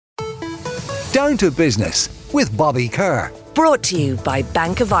Down to Business with Bobby Kerr. Brought to you by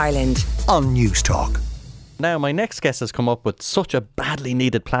Bank of Ireland on News Talk. Now, my next guest has come up with such a badly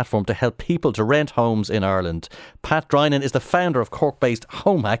needed platform to help people to rent homes in Ireland. Pat Drynan is the founder of Cork-based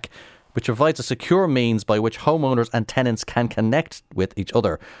HomeHack, which provides a secure means by which homeowners and tenants can connect with each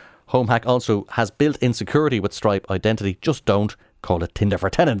other. HomeHack also has built-in security with Stripe Identity. Just don't call it Tinder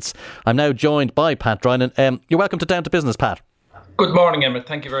for tenants. I'm now joined by Pat Drynan. You're welcome to Down to Business, Pat. Good morning, Emmett.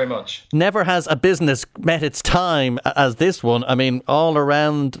 Thank you very much. Never has a business met its time as this one. I mean, all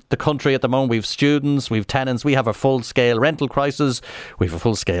around the country at the moment, we've students, we've tenants, we have a full-scale rental crisis, we have a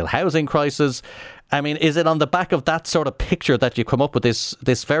full-scale housing crisis. I mean, is it on the back of that sort of picture that you come up with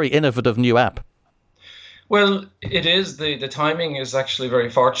this very innovative new app? Well, it is. The timing is actually very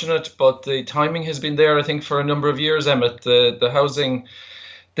fortunate, but the timing has been there, I think, for a number of years, Emmett. The housing...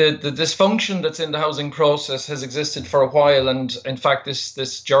 The dysfunction that's in the housing process has existed for a while, and in fact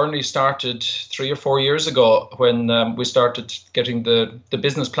this journey started 3 or 4 years ago when we started getting the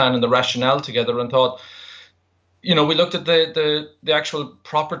business plan and the rationale together and thought, you know, we looked at the actual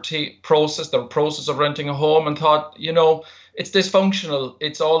property process, the process of renting a home, and thought, you know, it's dysfunctional.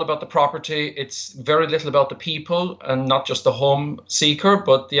 It's all about the property. It's very little about the people, and not just the home seeker,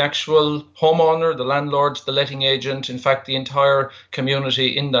 but the actual homeowner, the landlord, the letting agent. In fact, the entire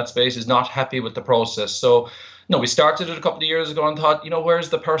community in that space is not happy with the process. So, no, we started it a couple of years ago and thought, you know, where's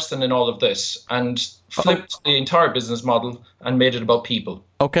the person in all of this? And flipped the entire business model and made it about people.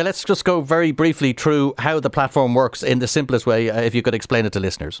 Okay, let's just go very briefly through how the platform works in the simplest way, if you could explain it to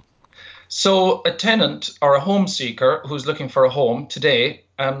listeners. So a tenant or a home seeker who's looking for a home today,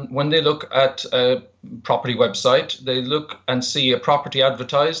 when they look at a property website, they look and see a property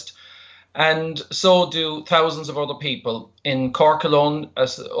advertised, and so do thousands of other people. In Cork alone,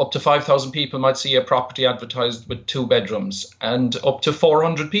 up to 5,000 people might see a property advertised with 2 bedrooms, and up to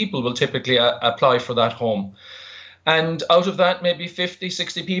 400 people will typically apply for that home. And out of that, maybe 50,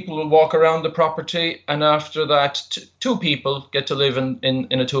 60 people will walk around the property. And after that, 2 people get to live in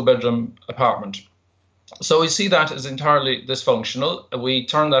a 2-bedroom apartment. So we see that as entirely dysfunctional. We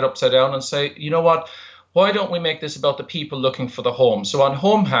turn that upside down and say, you know what? Why don't we make this about the people looking for the home? So on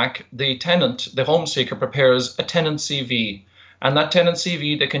HomeHack, the tenant, the home seeker, prepares a tenant CV. And that tenant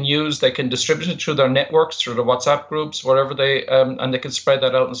CV they can use, they can distribute it through their networks, through their WhatsApp groups, wherever they, and they can spread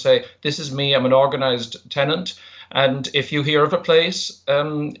that out and say, this is me, I'm an organised tenant. And if you hear of a place,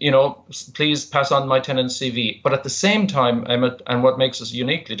 you know, please pass on my tenant CV. But at the same time, Emmett, and what makes us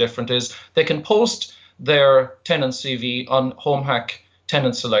uniquely different is they can post their tenant CV on HomeHack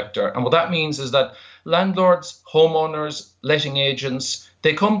Tenant Selector. And what that means is that landlords, homeowners, letting agents,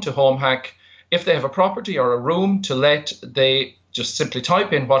 they come to HomeHack. If they have a property or a room to let, they just simply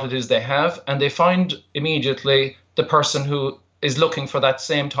type in what it is they have, and they find immediately the person who is looking for that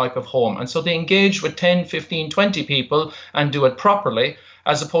same type of home. And so they engage with 10, 15, 20 people and do it properly,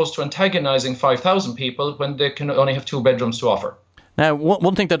 as opposed to antagonizing 5,000 people when they can only have 2 bedrooms to offer. Now,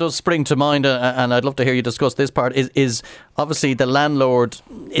 one thing that does spring to mind, and I'd love to hear you discuss this part, is obviously the landlord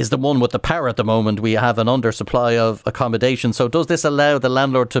is the one with the power at the moment. We have an undersupply of accommodation. So does this allow the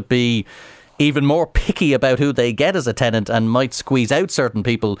landlord to be even more picky about who they get as a tenant and might squeeze out certain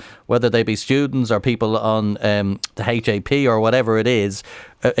people, whether they be students or people on the HAP or whatever it is?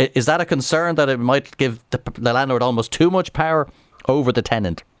 Is that a concern, that it might give the landlord almost too much power over the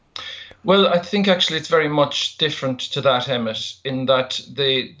tenant? Well, I think actually it's very much different to that, Emmett, in that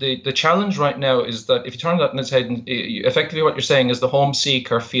the challenge right now is that if you turn that on its head, effectively what you're saying is the home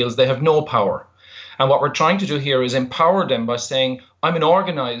seeker feels they have no power. And what we're trying to do here is empower them by saying, I'm an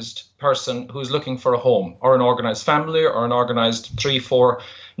organised person who's looking for a home, or an organised family, or an organised 3, 4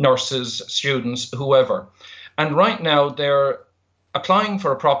 nurses, students, whoever. And right now they're applying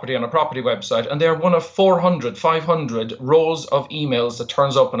for a property on a property website, and they're one of 400, 500 rows of emails that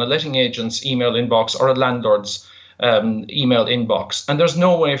turns up in a letting agent's email inbox or a landlord's email inbox. And there's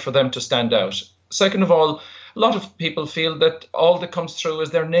no way for them to stand out. Second of all, a lot of people feel that all that comes through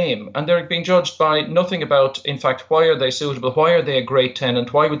is their name, and they're being judged by nothing about, in fact, why are they suitable? Why are they a great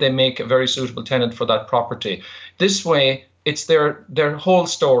tenant? Why would they make a very suitable tenant for that property? This way, it's their whole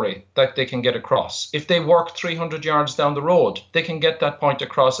story that they can get across. If they work 300 yards down the road, they can get that point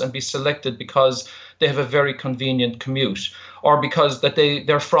across and be selected because they have a very convenient commute, or because that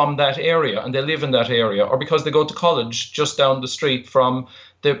they're from that area and they live in that area, or because they go to college just down the street from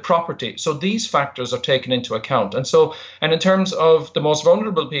the property. So these factors are taken into account. And in terms of the most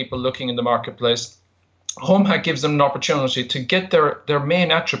vulnerable people looking in the marketplace, HomeHack gives them an opportunity to get their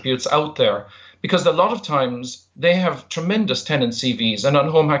main attributes out there, because a lot of times they have tremendous tenant CVs, and on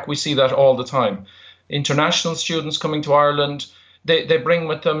HomeHack we see that all the time. International students coming to Ireland, they bring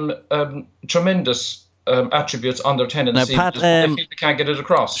with them tremendous attributes on their tenancy. Now, Pat, they feel they can't get it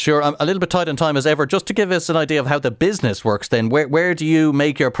across. Sure, I'm a little bit tight on time as ever. Just to give us an idea of how the business works then, where do you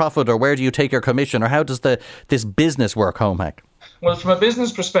make your profit, or where do you take your commission, or how does this business work, HomeHack? Well, from a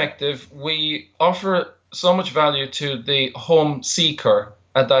business perspective, we offer so much value to the home seeker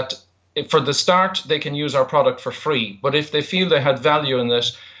that for the start, they can use our product for free. But if they feel they had value in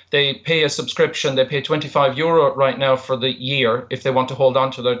it, they pay a subscription. They pay €25 right now for the year if they want to hold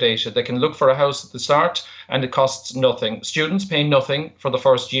on to their data. They can look for a house at the start and it costs nothing. Students pay nothing for the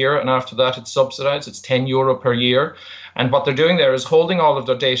first year, and after that it's subsidized. It's €10 per year. And what they're doing there is holding all of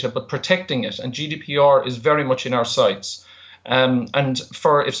their data but protecting it. And GDPR is very much in our sights. And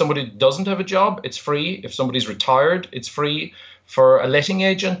for if somebody doesn't have a job, it's free. If somebody's retired, it's free. For a letting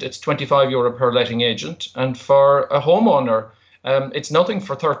agent, it's €25 per letting agent. And for a homeowner, it's nothing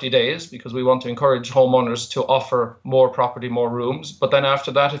for 30 days because we want to encourage homeowners to offer more property, more rooms. But then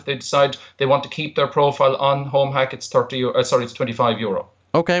after that, if they decide they want to keep their profile on HomeHack, it's it's €25.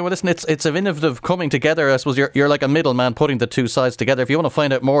 Okay, well, listen, it's an innovative coming together. I suppose you're like a middleman putting the two sides together. If you want to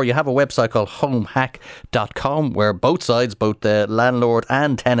find out more, you have a website called homehack.com where both sides, both the landlord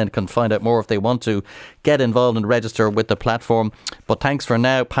and tenant, can find out more if they want to get involved and register with the platform. But thanks for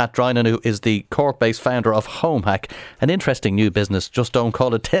now, Pat Drynan, who is the Cork-based founder of HomeHack, an interesting new business. Just don't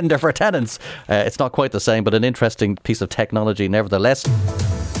call it Tinder for tenants. It's not quite the same, but an interesting piece of technology nevertheless.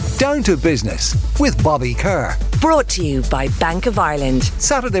 Down to Business with Bobby Kerr. Brought to you by Bank of Ireland.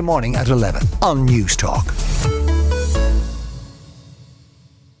 Saturday morning at 11 on News Talk.